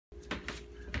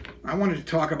I wanted to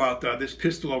talk about this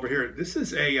pistol over here. This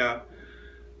is a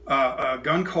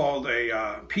gun called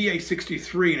a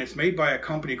PA63, and it's made by a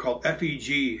company called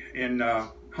FEG in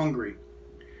Hungary.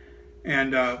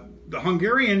 And the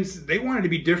Hungarians, they wanted to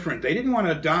be different. They didn't want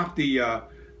to adopt the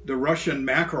Russian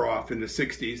Makarov in the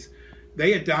 60s.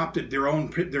 They adopted their own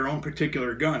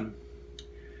particular gun.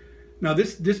 Now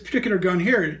this particular gun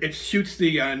here, it shoots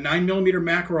the 9mm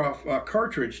Makarov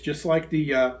cartridge, just like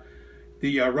the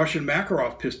Russian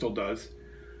Makarov pistol does,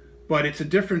 but it's a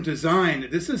different design.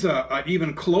 This is an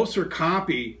even closer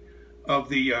copy of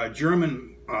the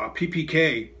German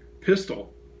PPK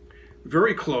pistol,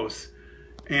 very close.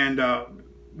 And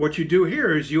what you do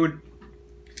here is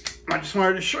I just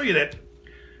wanted to show you that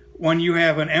when you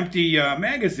have an empty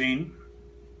magazine,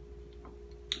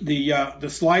 the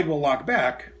slide will lock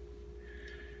back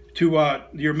to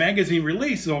your magazine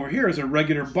release. Over here is a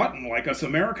regular button like us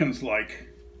Americans like.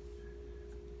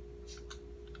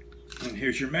 And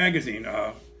here's your magazine.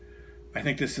 I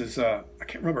think this is, I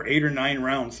can't remember, 8 or 9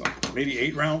 rounds, maybe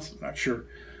 8 rounds, not sure.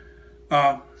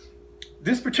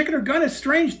 This particular gun is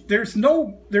strange. There's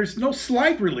no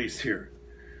slide release here.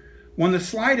 When the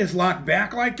slide is locked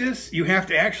back like this, you have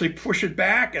to actually push it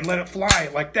back and let it fly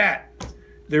like that.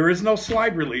 There is no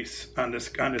slide release on this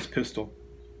pistol.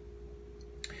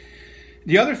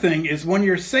 The other thing is when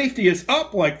your safety is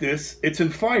up like this, it's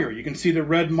in fire. You can see the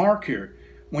red mark here.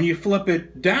 When you flip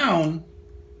it down,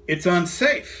 it's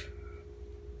unsafe.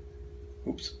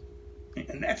 Oops.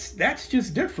 And that's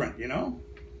just different, you know?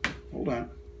 Hold on.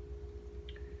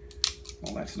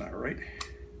 Well, that's not right.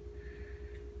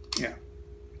 Yeah.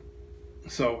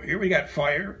 So here we got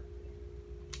fire,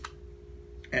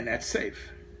 and that's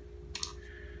safe.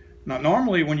 Now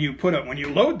normally when you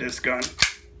load this gun,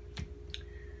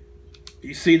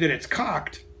 you see that it's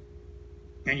cocked,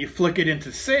 and you flick it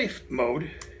into safe mode.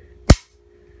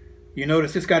 You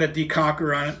notice it's got a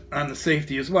decocker on it, on the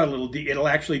safety as well. It'll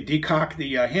actually decock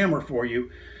the hammer for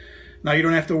you. Now you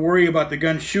don't have to worry about the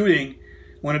gun shooting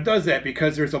when it does that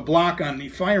because there's a block on the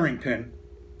firing pin.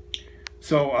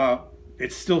 So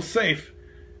it's still safe.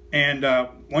 And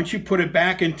once you put it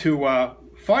back into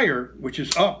fire, which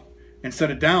is up instead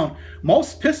of down,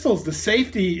 most pistols, the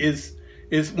safety is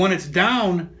when it's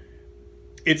down,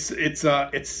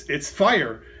 it's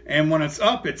fire, and when it's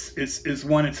up, it's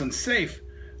when it's unsafe.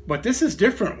 But this is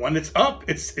different. When it's up,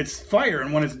 it's fire,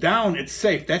 and when it's down, it's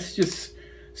safe. That's just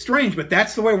strange, but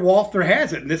that's the way Walther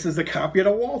has it, and this is a copy of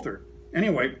the Walther.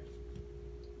 Anyway,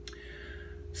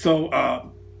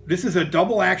 so this is a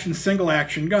double action, single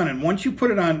action gun, and once you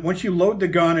load the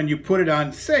gun and you put it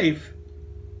on safe,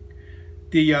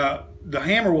 the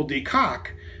hammer will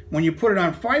decock. When you put it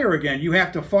on fire again, you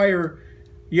have to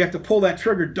pull that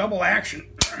trigger double action.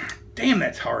 Damn,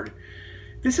 that's hard.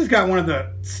 This has got one of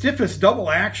the stiffest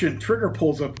double action trigger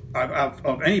pulls of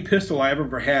any pistol I've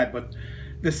ever had, but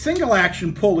the single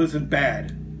action pull isn't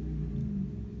bad.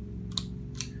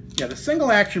 Yeah, the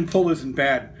single action pull isn't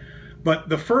bad, but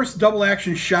the first double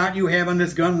action shot you have on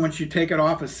this gun once you take it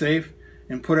off as safe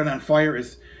and put it on fire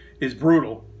is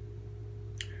brutal.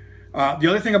 The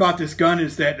other thing about this gun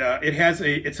is that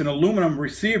it's an aluminum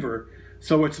receiver,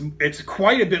 so it's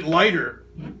quite a bit lighter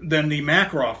than the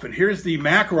Makarov. And here's the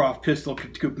Makarov pistol to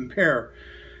compare.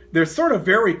 They're sort of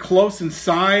very close in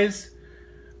size.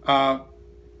 But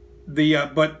the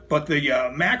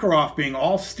Makarov, being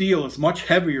all steel, is much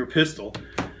heavier pistol.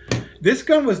 This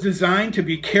gun was designed to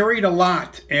be carried a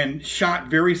lot and shot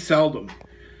very seldom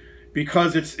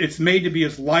because it's made to be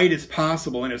as light as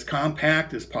possible and as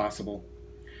compact as possible.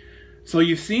 So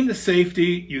you've seen the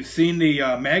safety, you've seen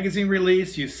the magazine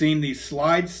release, you've seen the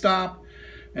slide stop,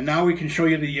 and now we can show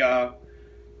you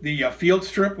the field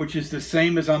strip, which is the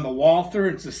same as on the Walther.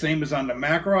 It's the same as on the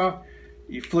Makarov.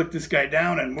 You flick this guy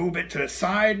down and move it to the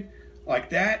side like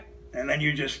that, and then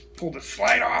you just pull the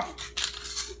slide off.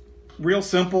 Real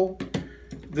simple.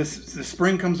 The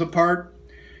spring comes apart.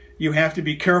 You have to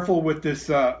be careful with this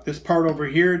this part over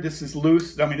here. This is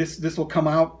loose. I mean, this will come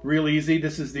out real easy.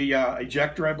 This is the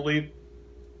ejector, I believe.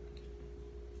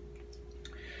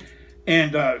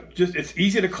 And it's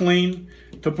easy to clean.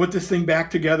 To put this thing back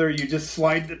together, you just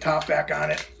slide the top back on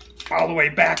it, all the way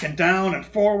back and down and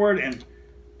forward, and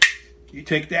you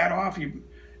take that off.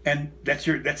 And that's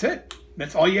it.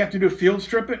 That's all you have to do. Field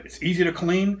strip it. It's easy to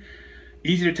clean,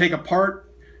 easy to take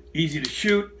apart, easy to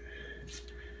shoot.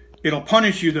 It'll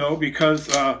punish you though because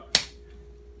the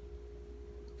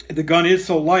gun is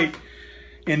so light.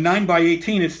 In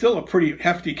 9x18, it's still a pretty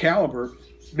hefty caliber.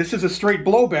 This is a straight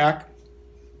blowback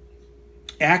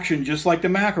action, just like the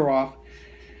Makarov.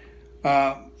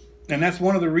 And that's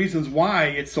one of the reasons why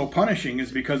it's so punishing,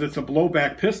 is because it's a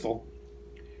blowback pistol.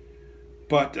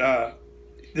 But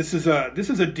this is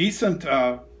a decent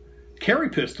carry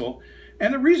pistol.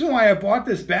 And the reason why I bought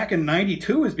this back in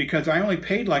 '92 is because I only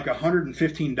paid like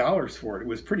 $115 for it. It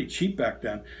was pretty cheap back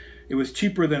then. It was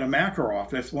cheaper than a Makarov.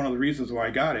 That's one of the reasons why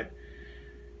I got it.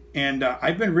 And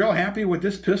I've been real happy with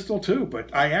this pistol too.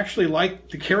 But I actually like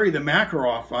to carry the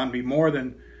Makarov on me more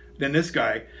than this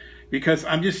guy, because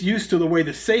I'm just used to the way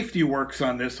the safety works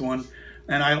on this one,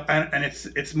 and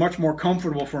it's much more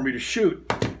comfortable for me to shoot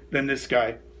than this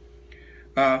guy.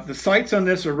 The sights on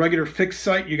this are regular fixed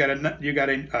sight. You got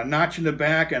a notch in the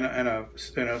back and a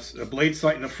blade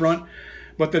sight in the front,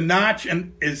 but the notch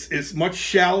is much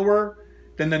shallower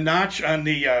than the notch on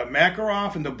the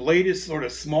Makarov, and the blade is sort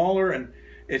of smaller, and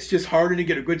it's just harder to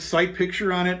get a good sight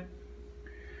picture on it.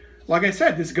 Like I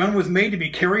said, this gun was made to be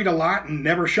carried a lot and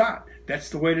never shot. That's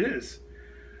the way it is.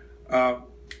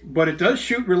 But it does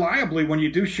shoot reliably when you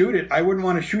do shoot it. I wouldn't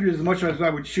want to shoot it as much as I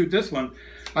would shoot this one.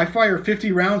 I fire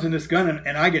 50 rounds in this gun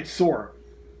and I get sore.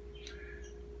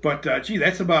 But gee,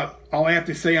 that's about all I have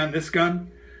to say on this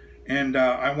gun. And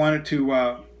I wanted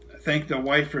to thank the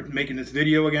wife for making this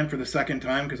video again for the second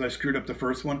time, because I screwed up the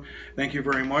first one. Thank you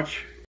very much.